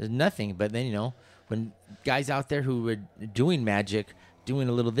 There's nothing, but then, when guys out there who are doing magic, doing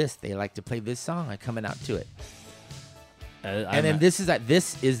a little this, they like to play this song and coming out to it. And then this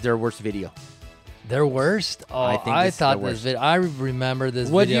is their worst video. Their worst? Oh, I thought this video. I remember this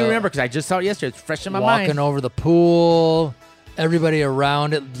video. What do you remember? Because I just saw it yesterday. It's fresh in my mind. Walking over the pool, everybody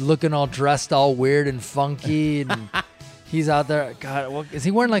around it looking all dressed, all weird and funky, and he's out there. God, is he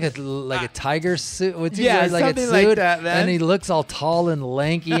wearing like a tiger suit? What's he wearing? Like something a suit? like that, man. And he looks all tall and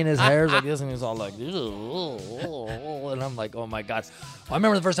lanky, and his hair's like this, and he's all like, and I'm like, oh my god. I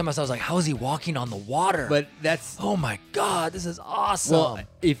remember the first time I saw it, I was like, how is he walking on the water? But that's... Oh my god, this is awesome. Well,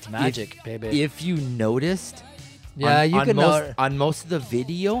 magic, baby. If you noticed... Yeah, you can know. On most of the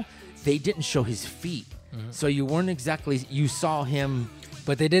video, they didn't show his feet. So you weren't exactly... You saw him...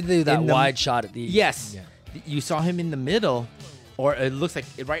 But they did do that wide shot at the... Yes. Yeah. You saw him in the middle, or it looks like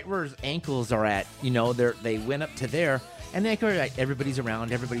right where his ankles are at. They went up to there, and then everybody's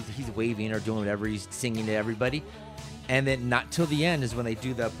around. He's waving or doing whatever. He's singing to everybody. And then not till the end is when they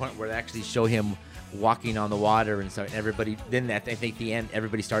do the point where they actually show him walking on the water, and so everybody. Then I think the end,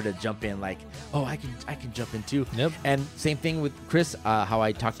 everybody started to jump in like, oh, I can jump in too. Yep. And same thing with Chris. How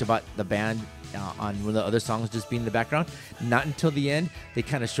I talked about the band on one of the other songs just being in the background. Not until the end, they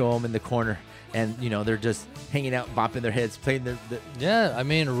kind of show them in the corner. And, they're just hanging out, bopping their heads, playing the Yeah, I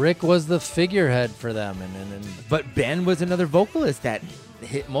mean, Rick was the figurehead for them. But Ben was another vocalist that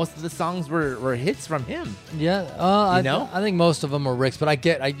hit. Most of the songs were hits from him. Yeah, I think most of them were Rick's, but I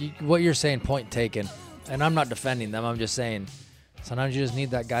get what you're saying, point taken. And I'm not defending them. I'm just saying sometimes you just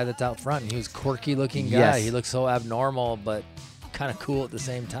need that guy that's out front. And he was quirky looking guy. Yes. He looked so abnormal, but kind of cool at the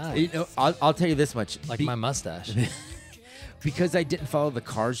same time. I'll tell you this much. Like my mustache. Because I didn't follow the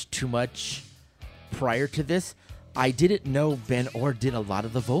Cars too much prior to this, I didn't know Ben Orr did a lot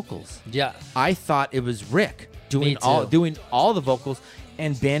of the vocals. Yeah. I thought it was Rick doing all the vocals,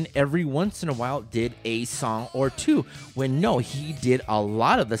 and Ben every once in a while did a song or two. When no, he did a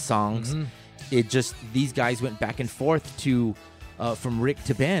lot of the songs. Mm-hmm. It just, these guys went back and forth to from Rick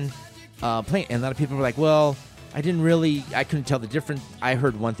to Ben playing, and a lot of people were like, well, I couldn't tell the difference. I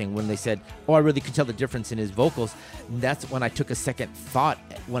heard one thing when they said, I really could tell the difference in his vocals. And that's when I took a second thought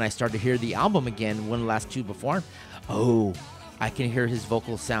when I started to hear the album again, one of the last two before. Oh, I can hear his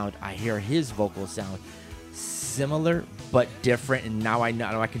vocal sound. I hear his vocal sound similar but different, and now I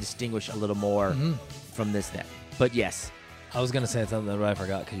know I can distinguish a little more from this then. But yes. I was going to say something that I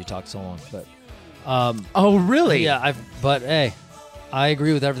forgot because you talked so long. But oh, really? Yeah, but hey, I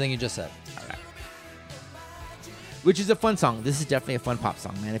agree with everything you just said. Which is a fun song. This is definitely a fun pop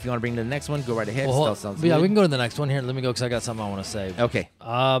song, man. If you want to bring to the next one, go right ahead. Well, yeah, we can go to the next one here. Let me go because I got something I want to say. Okay.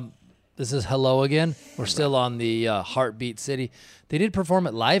 This is Hello Again. We're still on the Heartbeat City. They did perform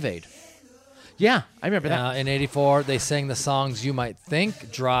at Live Aid. Yeah, I remember that. In '84, they sang the songs You Might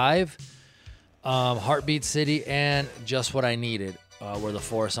Think, Drive, Heartbeat City, and Just What I Needed were the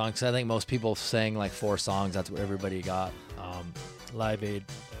four songs. I think most people sang like four songs. That's what everybody got. Live Aid,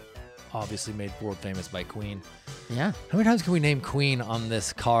 obviously made world famous by Queen. Yeah. How many times can we name Queen on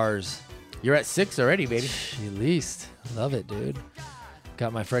this Cars? You're at 6 already, baby. At least. Love it, dude.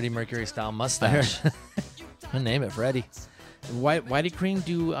 Got my Freddie Mercury style mustache. I name it Freddie. Why did Queen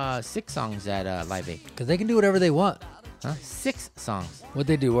do 6 songs at Live Aid? Because they can do whatever they want. Huh? 6 songs. What'd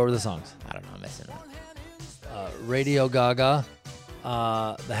they do? What were the songs? I don't know. I'm messing up. Radio Gaga.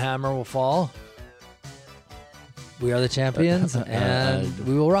 The Hammer Will Fall. We Are the Champions. And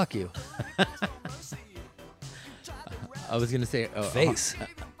We Will Rock You. I was going to say... Face.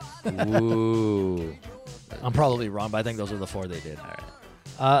 Ooh. I'm probably wrong, but I think those are the 4 they did.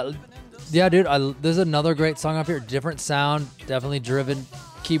 All right. Yeah, dude, there's another great song up here. Different sound, definitely driven,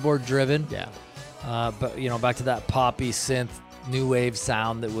 keyboard driven. Yeah. But, back to that poppy synth, new wave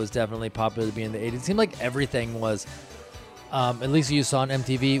sound that was definitely popular to be in the 80s. It seemed like everything was, at least you saw on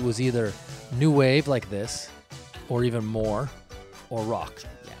MTV, was either new wave like this, or even more, or rock.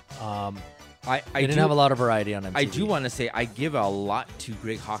 Yeah. I didn't have a lot of variety on MTV. I do want to say I give a lot to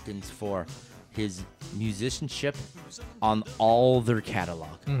Gregg Hawkins for his musicianship on all their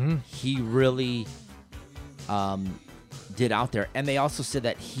catalog. Mm-hmm. He really did out there. And they also said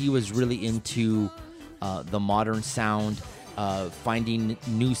that he was really into the modern sound, finding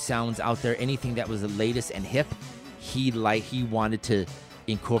new sounds out there, anything that was the latest and hip. He wanted to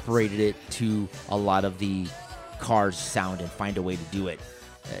incorporate it to a lot of the Cars sound and find a way to do it.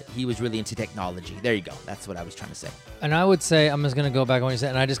 He was really into technology. There you go. That's what I was trying to say. And I would say, I'm just going to go back on what you said,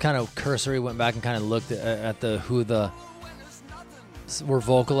 and I just kind of cursory went back and kind of looked at who were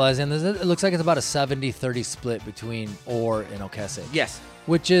vocalizing. It looks like it's about a 70-30 split between Orr and O'Kessick. Yes.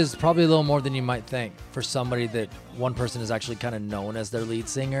 Which is probably a little more than you might think for somebody that one person is actually kind of known as their lead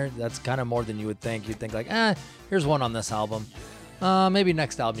singer. That's kind of more than you would think. You'd think like, here's one on this album. Maybe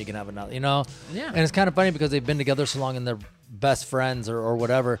next album you can have another, Yeah. And it's kind of funny because they've been together so long and they're best friends or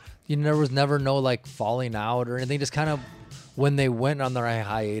whatever. There was never no like falling out or anything. Just kind of when they went on their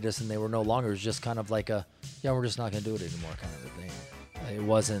hiatus and they were no longer, it was just kind of like we're just not going to do it anymore kind of a thing. It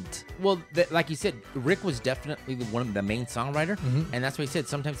wasn't. Well, like you said, Rick was definitely one of the main songwriter. Mm-hmm. And that's what he said.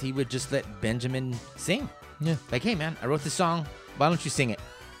 Sometimes he would just let Benjamin sing. Yeah. Like, hey, man, I wrote this song. Why don't you sing it?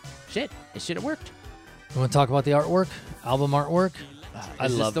 It should have worked. You want to talk about the artwork? Album artwork? I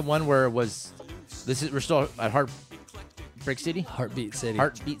love the one where we're still at Heartbreak City? Heartbeat City.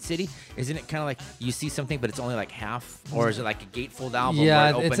 Heartbeat City? Isn't it kind of like you see something, but it's only like half? Or is it like a gatefold album where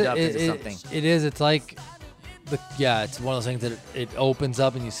it opened up into something? It is. It's like, it's one of those things that it opens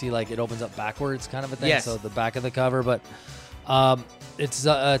up and you see like it opens up backwards kind of a thing. Yes. So the back of the cover. But it's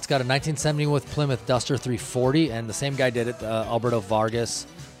got a 1970 with Plymouth Duster 340, and the same guy did it, Alberto Vargas.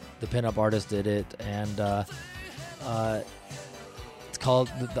 The pinup artist did it, and it's called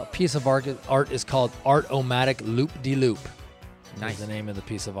the piece of art is called Art-O-Matic Loop-De-Loop. Nice. Is the name of the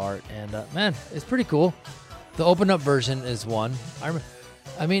piece of art, and man, it's pretty cool. The open up version is one.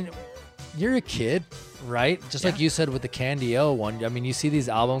 I mean, you're a kid, right? Just like you said with the Candy O one. I mean, you see these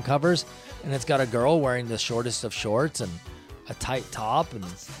album covers, and it's got a girl wearing the shortest of shorts and a tight top and,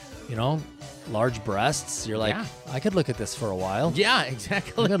 you know, large breasts. You're like, I could look at this for a while. Yeah,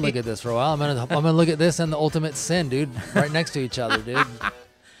 exactly. I could look at this for a while. I'm gonna look at this and the Ultimate Sin, dude, right next to each other, dude.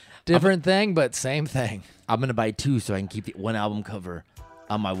 Different thing, but same thing. I'm going to buy 2 so I can keep the one album cover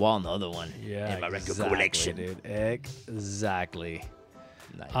on my wall and the other one in my record collection. Dude. Exactly.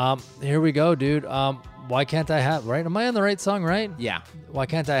 Nice. Here we go, dude. Why can't I have, right? Am I on the right song, right? Yeah. Why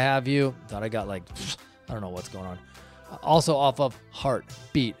can't I have you? Thought I got like, I don't know what's going on. Also off of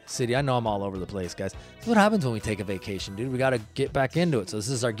Heartbeat City. I know I'm all over the place, guys. That's what happens when we take a vacation, dude. We got to get back into it. So this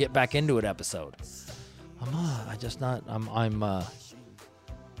is our get back into it episode.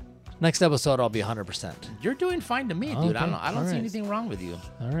 Next episode, I'll be 100%. You're doing fine to me, dude. Okay. I don't see anything wrong with you.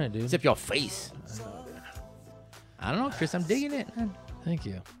 All right, dude. Except your face. I don't know, Chris. I'm digging it. Thank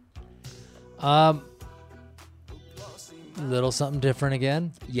you. Little something different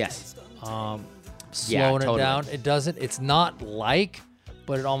again. Yes. Slowing it down. It doesn't. It's not like,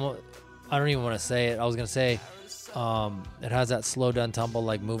 but it almost. I don't even want to say it. I was gonna say, it has that slow down tumble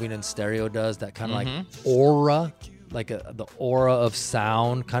like Moving in Stereo does. That kind of like aura, like the aura of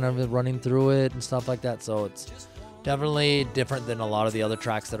sound kind of running through it and stuff like that. So it's definitely different than a lot of the other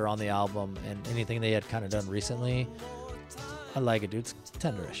tracks that are on the album and anything they had kind of done recently. I like it, dude. It's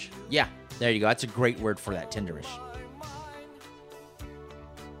tenderish. Yeah, there you go. That's a great word for that, tenderish.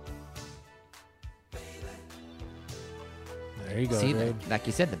 There you go. See, like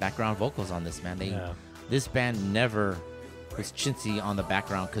you said, the background vocals on this, man. This band never was chintzy on the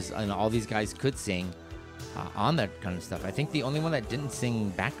background because all these guys could sing on that kind of stuff. I think the only one that didn't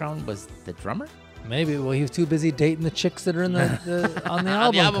sing background was the drummer. Maybe. Well, he was too busy dating the chicks that are in on the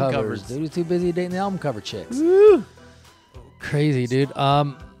album covers. Dude, he was too busy dating the album cover chicks. Woo! Crazy, dude.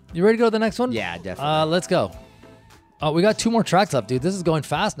 You ready to go to the next one? Yeah, definitely. Let's go. We got 2 more tracks up, dude. This is going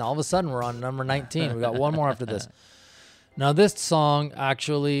fast now. All of a sudden, we're on number 19. We got 1 more after this. Now, this song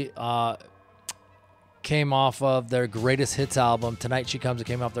actually came off of their greatest hits album. Tonight She Comes. It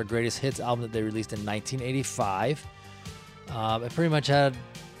came off their greatest hits album that they released in 1985. It pretty much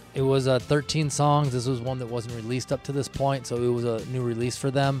it was 13 songs. This was one that wasn't released up to this point, so it was a new release for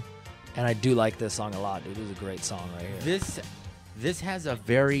them. And I do like this song a lot, dude. It was a great song right here. This has a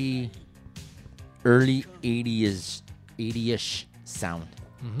very early 80-ish sound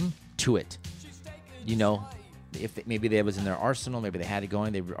to it. You know, if maybe that was in their arsenal, maybe they had it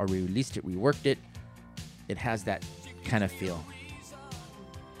going, they re-released it, reworked it. It has that kind of feel.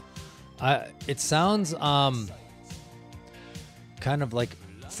 It sounds kind of like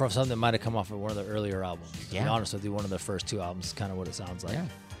from something that might have come off of one of the earlier albums. To be honest with you, one of their first 2 albums is kind of what it sounds like. Yeah.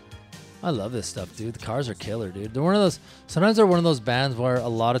 I love this stuff, dude. The Cars are killer, dude. They're one of those. Sometimes they're one of those bands where a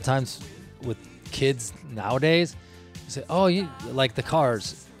lot of times with kids nowadays, you say, "Oh, you like the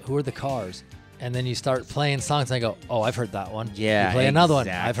Cars? Who are the Cars?" And then you start playing songs, and I go, "Oh, I've heard that one." Yeah, you play another one.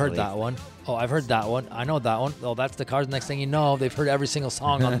 I've heard that one. Oh, I've heard that one. I know that one. Oh, that's the Cars. Next thing you know, they've heard every single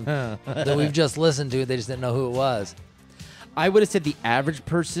song on that we've just listened to. They just didn't know who it was. I would have said the average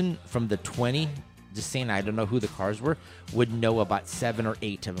person from the 20, just saying I don't know who the Cars were, would know about 7 or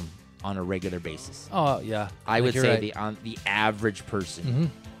 8 of them on a regular basis. Oh, yeah. I would say the average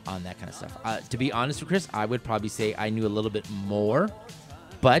person on that kind of stuff. To be honest with Chris, I would probably say I knew a little bit more,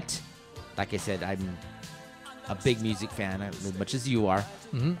 but like I said, I'm a big music fan as much as you are,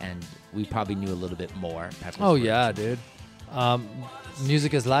 and we probably knew a little bit more. Oh, yeah, dude.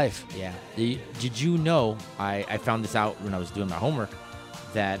 Music is life. Yeah. Did you know, I found this out when I was doing my homework,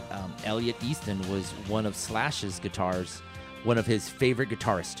 that Elliot Easton was one of Slash's guitars, one of his favorite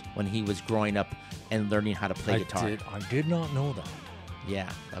guitarists when he was growing up and learning how to play guitar. I did not know that. Yeah,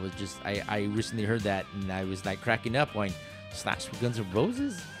 that was just, I recently heard that, and I was like cracking up going, Slash with Guns N'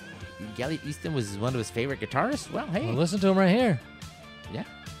 Roses? Elliot Easton was one of his favorite guitarists? Well, hey. Well, listen to him right here. Yeah.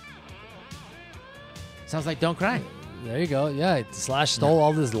 Sounds like Don't Cry. There you go. Yeah, Slash stole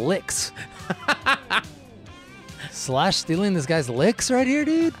all his licks. Slash stealing this guy's licks right here,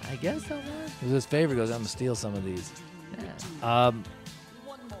 dude? I guess so, man. It was his favorite. He goes, I'm going to steal some of these. Yeah.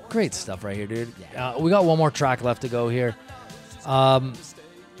 Great stuff right here, dude. We got 1 more track left to go here. And,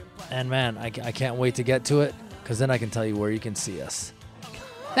 man, I can't wait to get to it because then I can tell you where you can see us.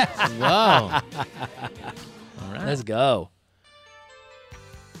 Whoa. All right. Let's go.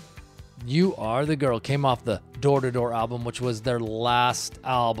 You Are the Girl came off the Door to Door album, which was their last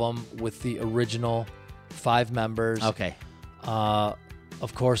album with the original 5 members. Okay.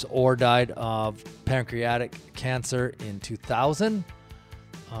 Of course, Orr died of pancreatic cancer in 2000.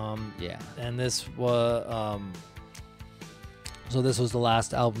 Yeah. And this was So this was the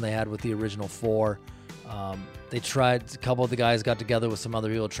last album they had with the original 4. They tried, a couple of the guys got together with some other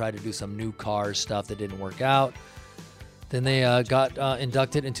people, tried to do some new Cars stuff that didn't work out. Then they got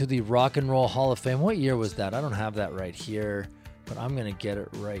inducted into the Rock and Roll Hall of Fame. What year was that? I don't have that right here, but I'm going to get it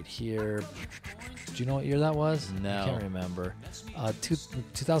right here. Do you know what year that was? No. I can't remember.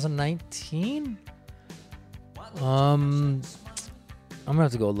 2019? I'm gonna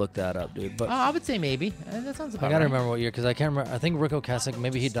have to go look that up, dude. But I would say maybe. That sounds about I gotta right. remember what year, because I can't remember. I think Rick Ocasek,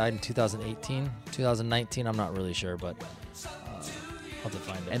 maybe he died in 2018, 2019. I'm not really sure, but I'll have to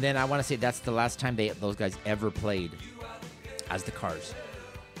find it. And then I want to say that's the last time those guys ever played as the Cars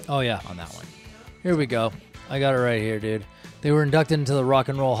Oh yeah, on that one. here we go. I got it right here, dude. They were inducted into the Rock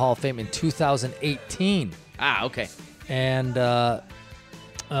and Roll Hall of Fame in 2018, Ah, okay. and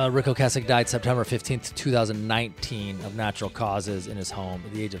Rick Ocasek died September 15th, 2019 of natural causes in his home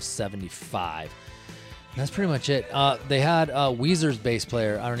at the age of 75. And that's pretty much it. They had Weezer's bass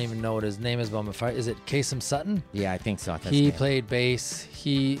player. I don't even know what his name is, but is it Kasem Sutton? Yeah, I think so. That's He it. played bass.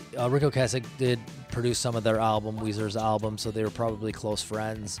 Rick Ocasek did produce some of their album, Weezer's album, so they were probably close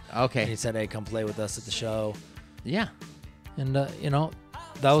friends. Okay. And he said, hey, come play with us at the show. Yeah. And,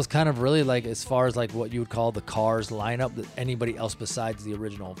 that was kind of really like as far as like what you would call the Cars lineup, that anybody else besides the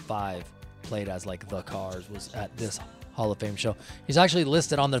original 5 played as like the Cars was at this Hall of Fame show. He's actually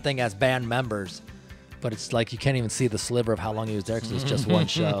listed on their thing as band members, but it's like you can't even see the sliver of how long he was there because it's just one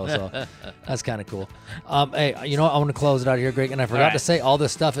show. So that's kind of cool. Hey, I want to close it out here, Greg, and I forgot to say all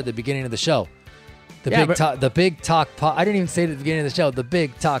this stuff at the beginning of the show. The Big Talk I didn't even say it at the beginning of the show. The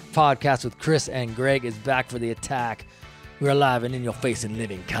Big Talk podcast with Chris and Greg is back for the attack. We're alive and in your face in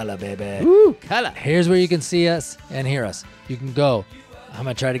living color, baby. Woo, color. Here's where you can see us and hear us. You can go, I'm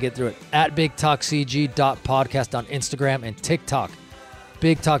going to try to get through it, at BigTalkCG.podcast on Instagram and TikTok.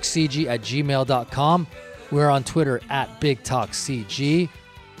 BigTalkCG@gmail.com. We're on Twitter at BigTalkCG.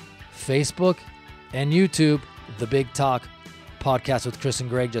 Facebook and YouTube, The Big Talk Podcast with Chris and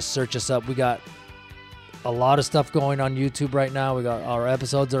Greg. Just search us up. We got a lot of stuff going on YouTube right now. We got our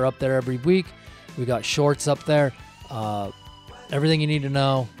episodes are up there every week. We got shorts up there. Everything you need to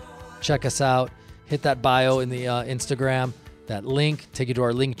know. Check us out. Hit that bio in the Instagram. That link, take you to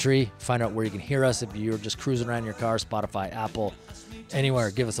our link tree. Find out where you can hear us if you're just cruising around your car, Spotify, Apple,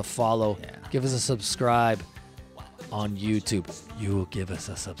 anywhere. Give us a follow. Yeah. Give us a subscribe on YouTube. You will give us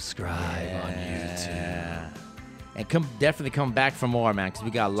a subscribe on YouTube. And definitely come back for more, man, because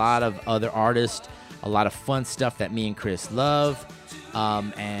we got a lot of other artists, a lot of fun stuff that me and Chris love.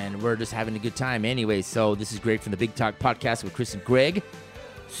 And we're just having a good time anyway. So this is Greg from the Big Talk Podcast with Chris and Greg.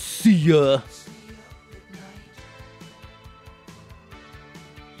 See ya.